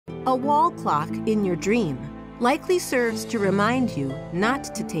A wall clock in your dream likely serves to remind you not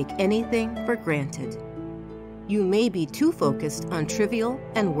to take anything for granted. You may be too focused on trivial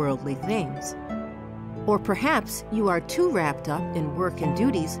and worldly things. Or perhaps you are too wrapped up in work and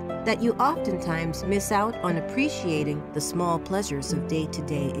duties that you oftentimes miss out on appreciating the small pleasures of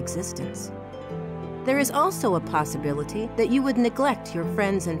day-to-day existence. There is also a possibility that you would neglect your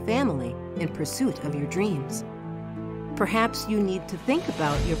friends and family in pursuit of your dreams. Perhaps you need to think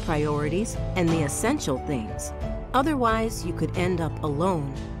about your priorities and the essential things. Otherwise, you could end up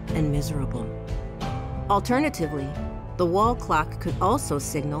alone and miserable. Alternatively, the wall clock could also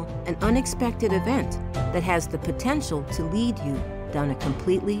signal an unexpected event that has the potential to lead you down a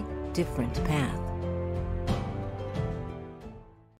completely different path.